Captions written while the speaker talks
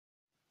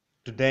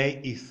Today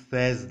is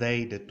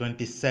Thursday, the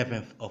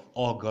 27th of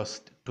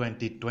August,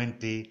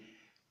 2020.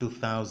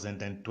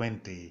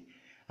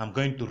 I'm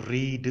going to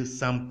read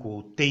some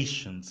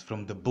quotations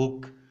from the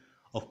book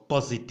of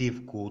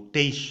positive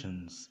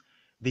quotations.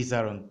 These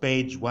are on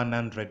page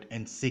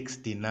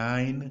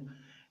 169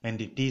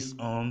 and it is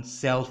on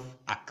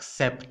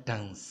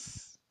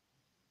self-acceptance.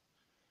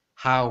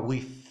 How we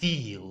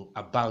feel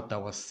about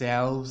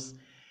ourselves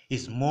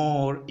is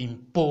more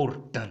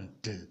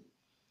important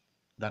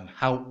than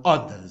how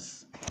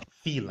others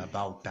feel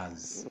about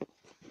us.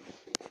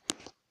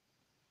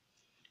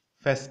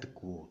 First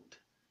quote: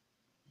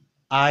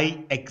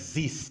 I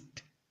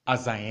exist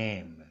as I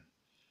am.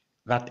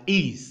 That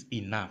is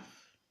enough.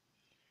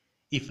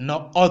 If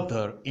no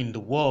other in the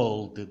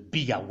world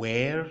be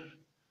aware,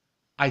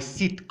 I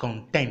sit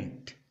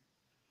content.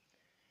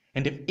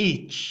 And if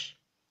each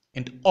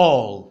and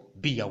all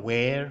be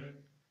aware,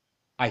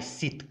 I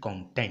sit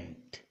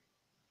content.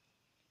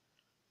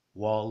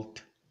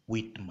 Walt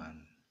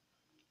Whitman.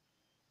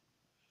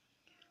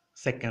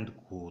 Second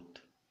quote: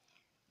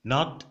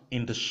 not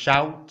in the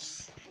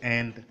shouts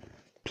and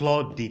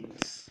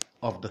plaudits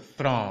of the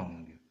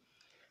throng,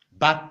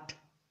 but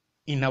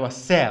in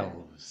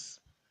ourselves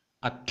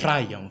a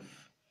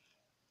triumph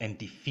and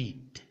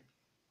defeat.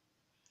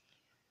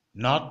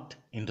 Not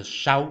in the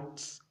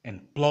shouts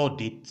and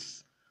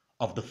plaudits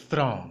of the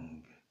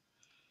throng,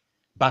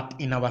 but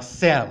in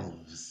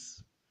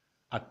ourselves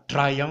a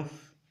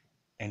triumph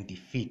and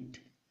defeat.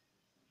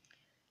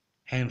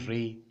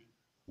 Henry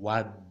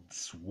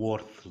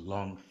Wadsworth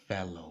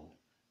Longfellow.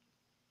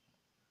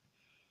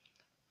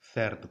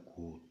 Third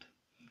quote: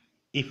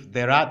 if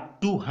there are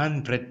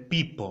 200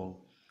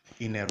 people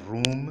in a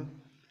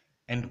room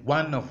and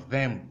one of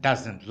them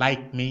doesn't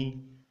like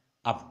me,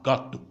 I've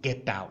got to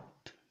get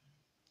out.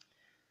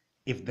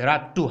 If there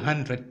are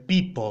 200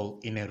 people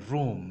in a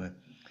room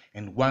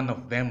and one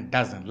of them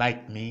doesn't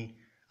like me,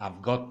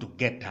 I've got to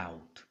get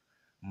out.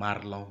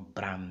 Marlon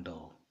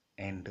Brando.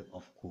 End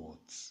of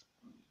quotes.